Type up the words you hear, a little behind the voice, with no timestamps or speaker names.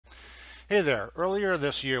Hey there, earlier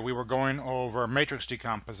this year we were going over matrix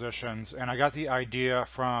decompositions, and I got the idea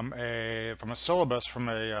from a syllabus from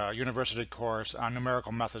a university course on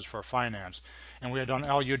numerical methods for finance. And we had done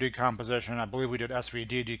LU decomposition, I believe we did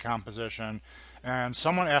SVD decomposition, and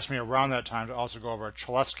someone asked me around that time to also go over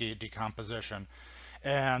Cholesky decomposition.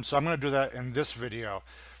 And so I'm going to do that in this video.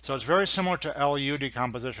 So it's very similar to LU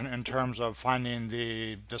decomposition in terms of finding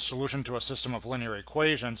the solution to a system of linear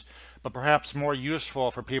equations, but perhaps more useful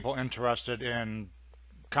for people interested in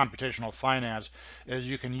computational finance is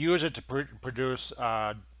you can use it to produce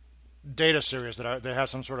data series that have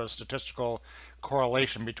some sort of statistical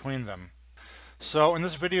correlation between them. So in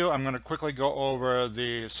this video, I'm going to quickly go over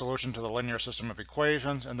the solution to the linear system of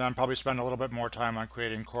equations, and then probably spend a little bit more time on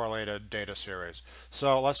creating correlated data series.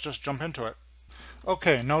 So let's just jump into it.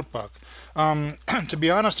 Okay, notebook. To be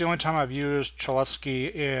honest, the only time I've used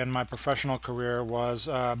Cholesky in my professional career was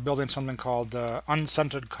building something called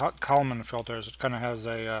unscented Kalman filters. It kind of has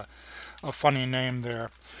a funny name there.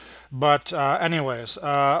 But anyways,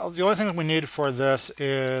 the only thing we need for this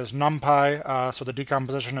is Numpy, so the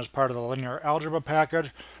decomposition is part of the linear algebra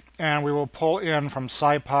package, and we will pull in from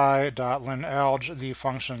scipy.linalg the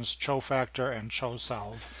functions chofactor and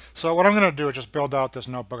chosolve. So what I'm going to do is just build out this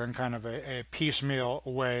notebook in kind of a piecemeal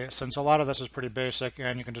way, since a lot of this is pretty basic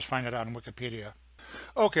and you can just find it on Wikipedia.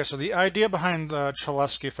 Okay, so the idea behind the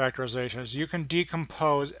Cholesky factorization is you can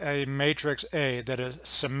decompose a matrix A that is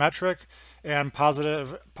symmetric and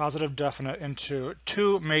positive definite into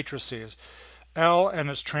two matrices, L and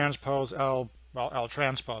its transpose L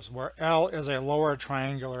transpose, where L is a lower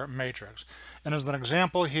triangular matrix. And as an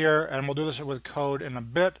example here, and we'll do this with code in a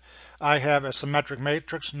bit, I have a symmetric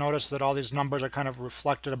matrix. Notice that all these numbers are kind of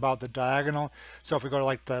reflected about the diagonal. So if we go to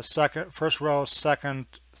like the first row,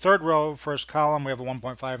 third row, first column, we have a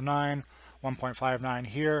 1.59, 1.59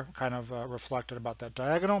 here, kind of reflected about that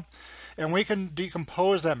diagonal. And we can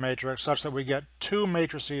decompose that matrix such that we get two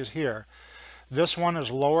matrices here. This one is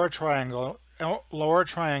lower triangular,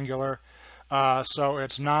 so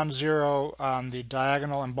it's non-zero on the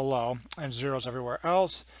diagonal and below, and zeros everywhere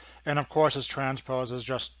else. And of course, its transpose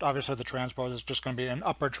is obviously the transpose is just going to be an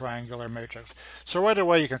upper triangular matrix. So right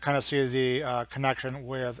away, you can kind of see the connection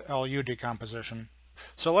with LU decomposition.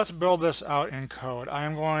 So let's build this out in code. I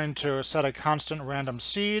am going to set a constant random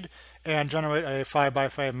seed and generate a 5 by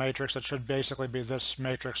 5 matrix that should basically be this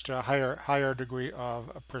matrix to a higher degree of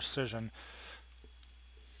precision.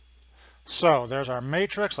 So there's our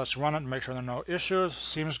matrix. Let's run it and make sure there are no issues.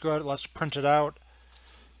 Seems good. Let's print it out.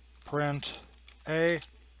 Print A.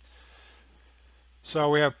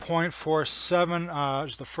 So we have 0.47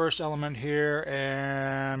 is the first element here,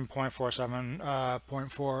 and 0.47,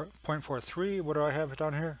 0.43. What do I have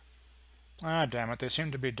down here? Ah, damn it, they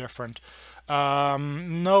seem to be different.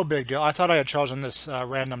 No big deal. I thought I had chosen this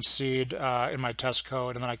random seed in my test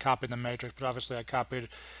code, and then I copied the matrix, but obviously I copied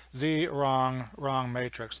the wrong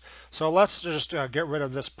matrix. So let's just get rid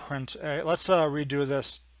of this print A. Let's redo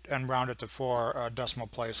this and round it to 4 decimal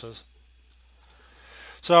places.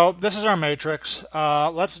 So this is our matrix.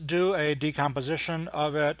 Let's do a decomposition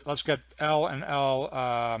of it. Let's get L and L.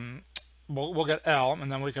 We'll get L,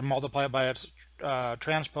 and then we can multiply it by its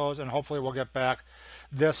transpose, and hopefully we'll get back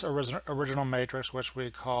this original matrix, which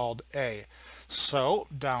we called A. So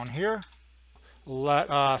down here, let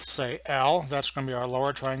us say L. That's going to be our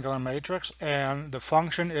lower triangular matrix, and the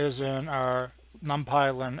function is in our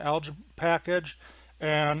Numpy linalg package,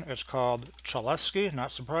 and it's called Cholesky,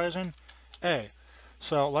 not surprising, A.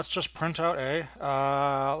 So let's just print out A.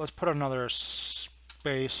 Let's put another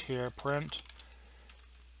space here, print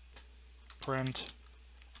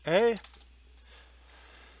A.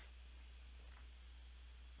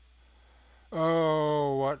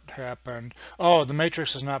 Oh, what happened? Oh, the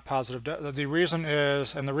matrix is not positive. The reason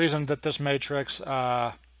is, and the reason that this matrix,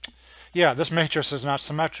 this matrix is not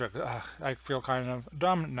symmetric. I feel kind of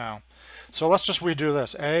dumb now. So let's just redo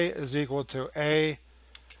this. A is equal to A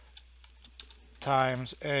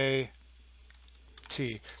times A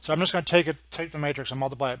T. So I'm just going to take the matrix and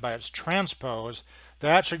multiply it by its transpose.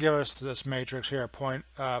 That should give us this matrix here,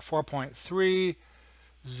 4.3,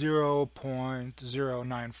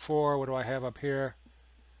 0.094. What do I have up here?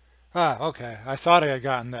 Ah, okay. I thought I had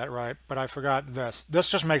gotten that right, but I forgot this. This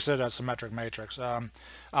just makes it a symmetric matrix.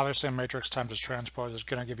 Obviously, a matrix times its transpose is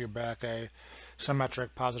going to give you back a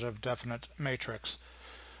symmetric, positive, definite matrix.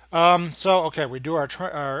 Okay, we do our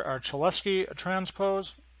Cholesky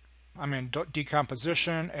transpose,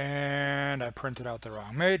 decomposition, and I printed out the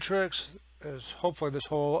wrong matrix. Hopefully this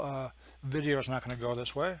whole video is not going to go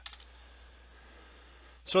this way.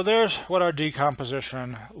 So there's what our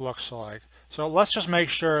decomposition looks like. So let's just make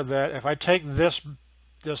sure that if I take this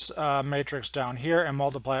this matrix down here and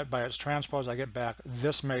multiply it by its transpose, I get back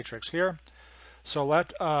this matrix here. So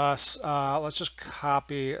let's just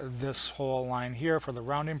copy this whole line here for the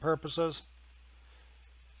rounding purposes.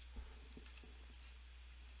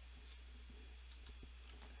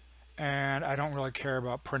 And I don't really care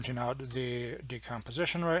about printing out the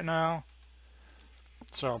decomposition right now.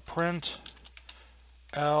 So print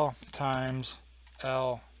L times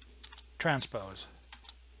L transpose.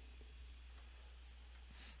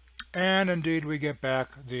 And indeed we get back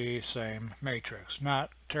the same matrix. Not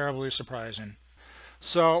terribly surprising.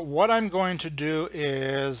 So what I'm going to do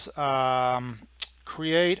is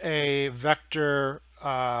create a vector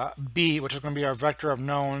B, which is going to be our vector of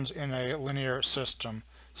knowns in a linear system.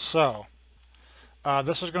 So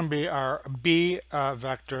this is going to be our B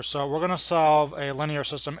vector. So we're going to solve a linear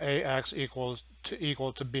system AX equal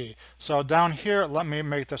to B. So down here, let me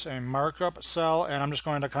make this a markup cell, and I'm just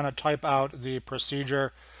going to kind of type out the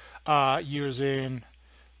procedure using,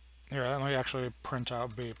 here, let me actually print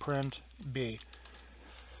out B, print B.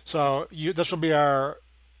 So this will be our,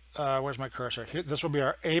 where's my cursor? Here, this will be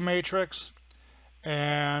our A matrix,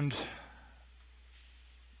 and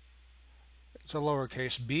it's a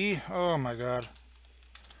lowercase b. Oh my god.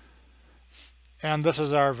 And this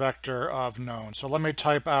is our vector of known. So let me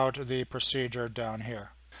type out the procedure down here.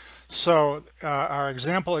 So our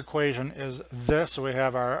example equation is this. So we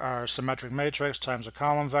have our symmetric matrix times a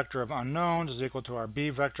column vector of unknowns is equal to our B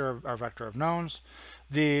vector, our vector of knowns.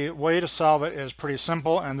 The way to solve it is pretty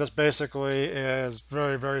simple, and this basically is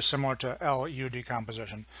very, very similar to LU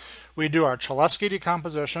decomposition. We do our Cholesky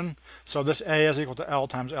decomposition. So this A is equal to L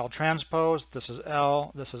times L transpose. This is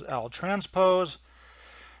L transpose.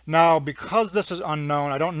 Now, because this is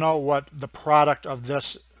unknown, I don't know what the product of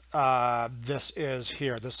this is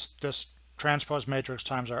here. This transpose matrix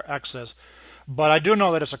times our x's, but I do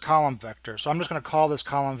know that it's a column vector. So I'm just going to call this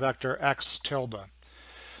column vector x tilde.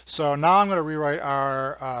 So now I'm going to rewrite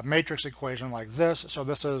our matrix equation like this. So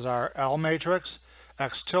this is our L matrix,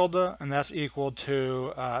 x tilde, and that's equal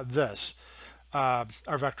to this,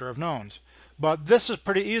 our vector of knowns. But this is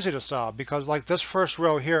pretty easy to solve because like this first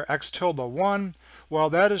row here, x tilde 1, well,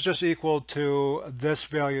 that is just equal to this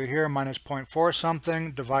value here minus 0.4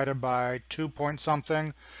 something divided by 2 point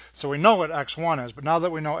something. So we know what x1 is, but now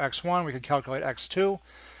that we know x1, we can calculate x2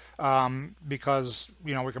 because,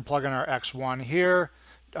 you know, we can plug in our x1 here,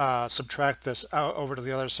 subtract this out over to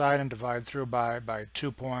the other side and divide through by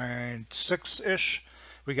 2.6-ish.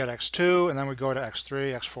 We get x2, and then we go to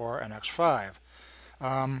x3, x4, and x5.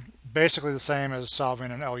 Basically the same as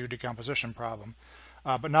solving an LU decomposition problem.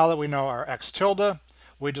 But now that we know our x tilde,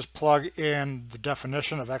 we just plug in the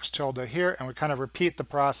definition of x tilde here, and we kind of repeat the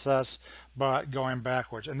process, but going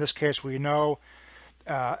backwards. In this case, we know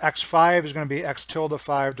x5 is going to be x tilde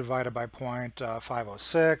 5 divided by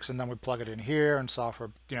 0.506, and then we plug it in here and solve for,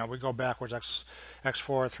 you know, we go backwards,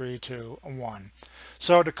 x4, 3, 2, 1.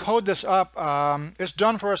 So to code this up, it's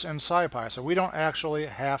done for us in Scipy, so we don't actually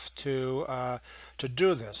have to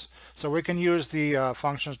do this. So we can use the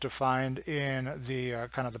functions defined in the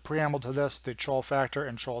kind of the preamble to this, the Chol factor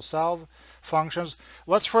and Chol solve functions.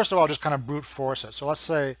 Let's first of all just kind of brute force it. So let's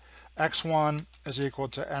say x1 is equal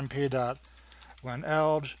to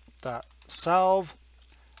np.lenelg.solve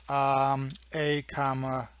a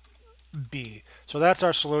comma b. So that's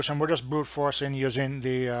our solution. We're just brute forcing using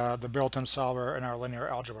the built-in solver in our linear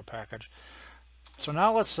algebra package. So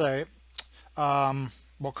now let's say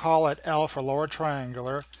we'll call it L for lower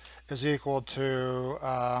triangular is equal to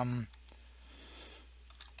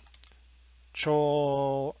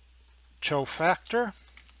Cho factor,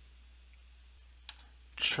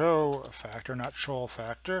 not Chol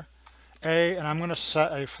factor. A, and I'm going to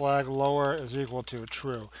set a flag lower is equal to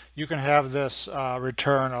true. You can have this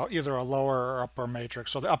return either a lower or upper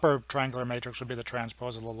matrix. So the upper triangular matrix would be the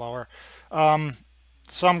transpose of the lower.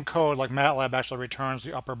 Some code like MATLAB actually returns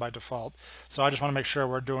the upper by default. So I just want to make sure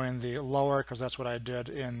we're doing the lower because that's what I did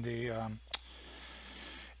in the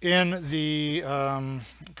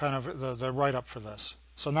kind of the write-up for this.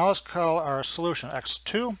 So now let's call our solution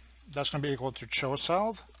x2. That's going to be equal to Cho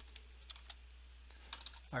solve.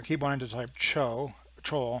 I keep wanting to type Chol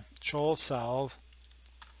solve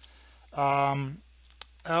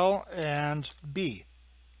L and B.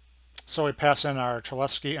 So we pass in our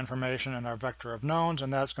Cholesky information and our vector of knowns,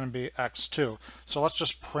 and that's going to be x2. So let's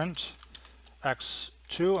just print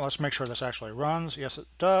x2, and let's make sure this actually runs. Yes, it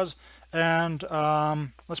does. And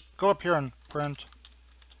let's go up here and print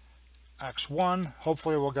x1.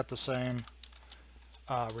 Hopefully we'll get the same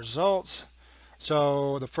results.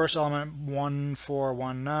 So the first element,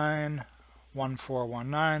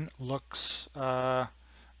 1419 looks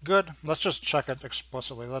Good. Let's just check it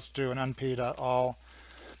explicitly. Let's do an np.all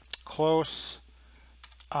close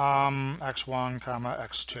x1 comma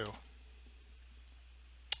x2.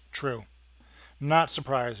 True. Not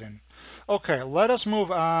surprising. Okay, let us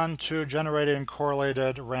move on to generating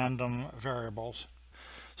correlated random variables.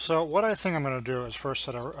 So what I think I'm going to do is first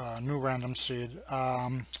set a new random seed.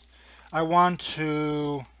 I want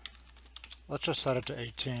to, let's just set it to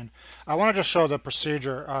 18. I want to just show the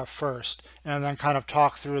procedure first and then kind of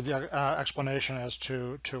talk through the explanation as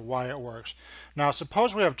to why it works. Now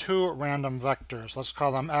suppose we have two random vectors. Let's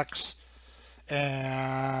call them x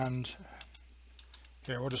and,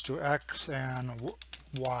 here we'll just do x and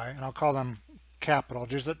y, and I'll call them capital.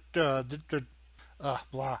 Just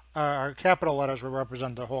our capital letters will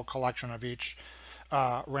represent the whole collection of each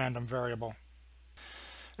random variable.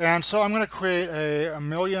 And so I'm going to create a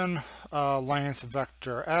million length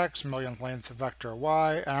vector x, million length vector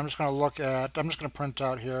y, and I'm just going to print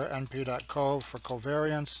out here np.cov for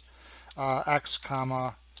covariance x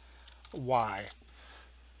comma y.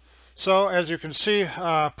 So as you can see,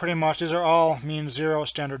 pretty much these are all mean 0,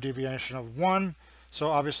 standard deviation of 1. So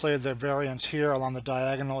obviously the variance here along the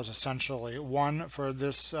diagonal is essentially 1 for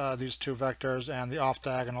this these two vectors, and the off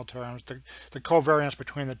diagonal terms, the covariance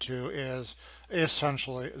between the two is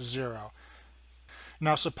essentially 0.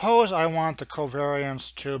 Now suppose I want the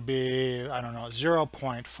covariance to be, I don't know,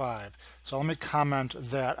 0.5. So let me comment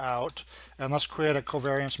that out, and let's create a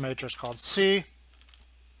covariance matrix called C,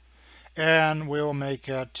 and we will make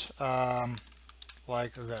it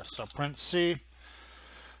like this. So print C.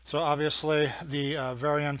 So obviously the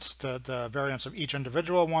variance of each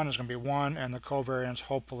individual one is going to be 1, and the covariance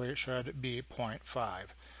hopefully should be 0.5.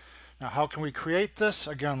 Now how can we create this?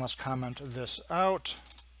 Again, let's comment this out.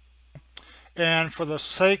 And for the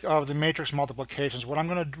sake of the matrix multiplications, what I'm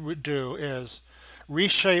going to do is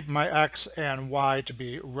reshape my x and y to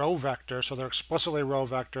be row vectors. So they're explicitly row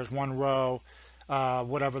vectors, one row,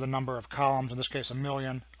 whatever the number of columns, in this case a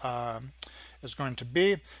million, is going to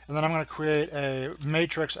be. And then I'm going to create a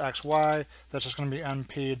matrix xy that's just going to be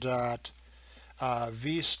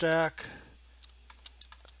np.vstack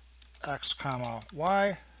x comma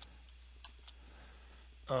y.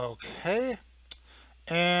 Okay.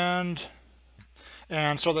 And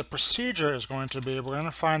so the procedure is going to be, we're going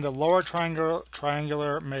to find the lower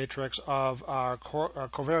triangular matrix of our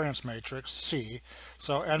covariance matrix C.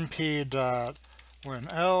 So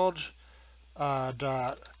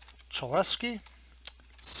np.winElg.Cholesky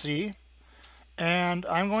C, and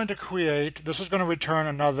I'm going to create, this is going to return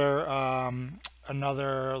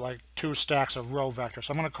another like 2 stacks of row vectors.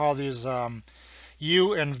 So I'm going to call these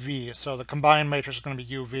U and V. So the combined matrix is going to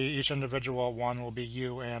be UV. Each individual one will be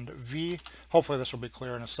U and V. Hopefully this will be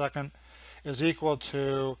clear in a second. Is equal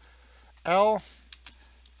to L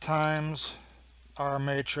times our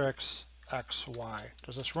matrix XY.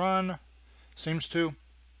 Does this run? Seems to.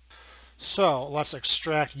 So let's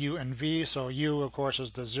extract U and V. So U, of course,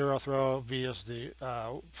 is the 0th row. V is the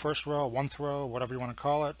first row, 1th row, whatever you want to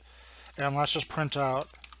call it. And let's just print out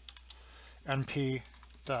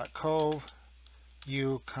np.cov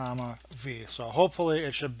U comma V. So hopefully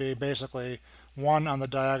it should be basically 1 on the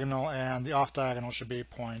diagonal, and the off diagonal should be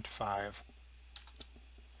 0.5.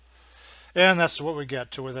 And that's what we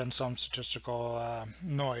get to within some statistical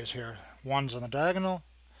noise here. 1's on the diagonal,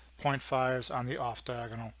 0.5's on the off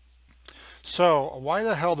diagonal. So why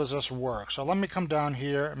the hell does this work? So let me come down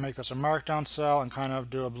here and make this a markdown cell and kind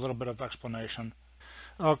of do a little bit of explanation.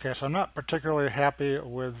 Okay, so I'm not particularly happy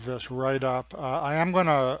with this write-up. I am going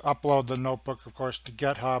to upload the notebook, of course, to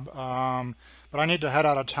GitHub, but I need to head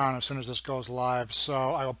out of town as soon as this goes live,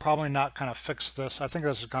 so I will probably not kind of fix this. I think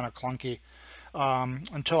this is kind of clunky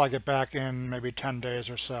until I get back in maybe 10 days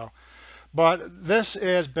or so. But this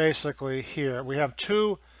is basically here. We have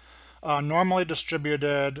two normally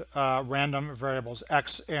distributed random variables,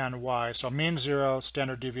 x and y. So mean 0,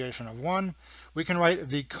 standard deviation of 1. We can write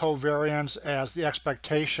the covariance as the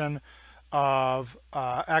expectation of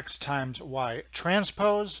x times y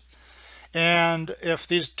transpose. And if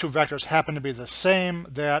these two vectors happen to be the same,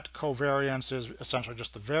 that covariance is essentially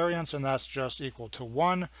just the variance, and that's just equal to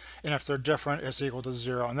 1. And if they're different, it's equal to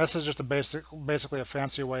 0. And this is just basically a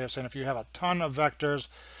fancy way of saying if you have a ton of vectors,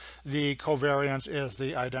 the covariance is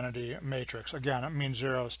the identity matrix. Again, it means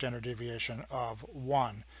 0, standard deviation of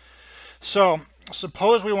 1. So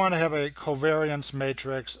suppose we want to have a covariance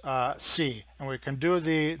matrix C, and we can do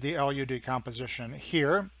the LU decomposition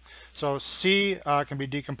here. So C can be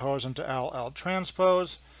decomposed into LL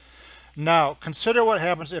transpose. Now consider what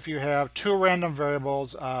happens if you have two random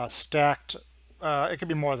variables stacked. It could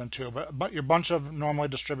be more than two, but your bunch of normally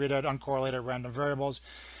distributed uncorrelated random variables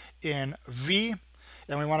in V.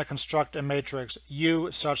 and we want to construct a matrix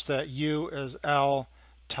U such that U is L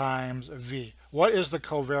times V. What is the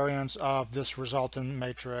covariance of this resultant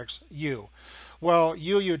matrix U? Well,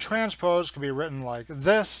 UU transpose can be written like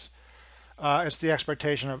this. It's the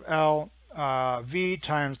expectation of L V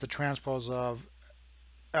times the transpose of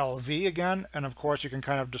LV again, and of course you can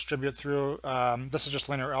kind of distribute through, this is just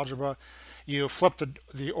linear algebra. You flip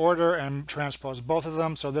the order and transpose both of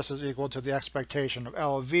them, so this is equal to the expectation of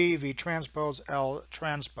LV, V transpose, L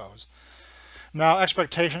transpose. Now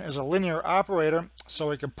expectation is a linear operator, so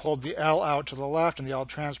we can pull the L out to the left and the L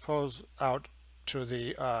transpose out to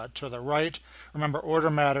the right. Remember, order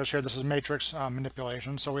matters here. This is matrix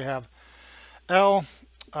manipulation, so we have L,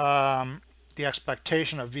 the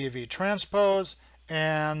expectation of V transpose,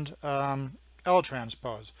 and L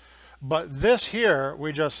transpose. But this here,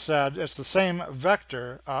 we just said it's the same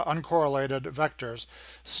vector, uncorrelated vectors.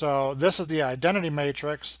 So this is the identity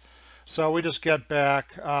matrix. So we just get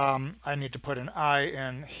back, I need to put an I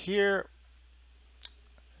in here.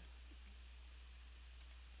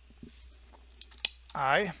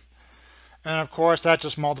 I. And of course, that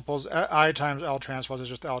just multiples I times L transpose is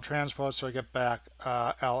just L transpose. So we get back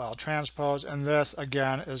L transpose. And this,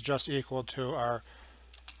 again, is just equal to our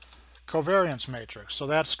covariance matrix. So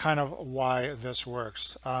that's kind of why this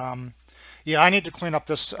works. Yeah, I need to clean up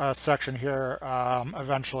this section here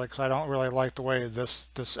eventually, because I don't really like the way this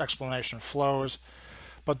explanation flows.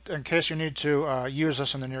 But in case you need to use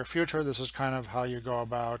this in the near future, this is kind of how you go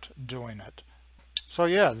about doing it. So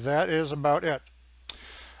yeah, that is about it.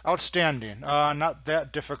 Outstanding. Not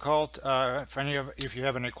that difficult. If you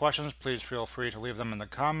have any questions, please feel free to leave them in the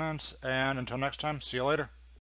comments. And until next time, see you later.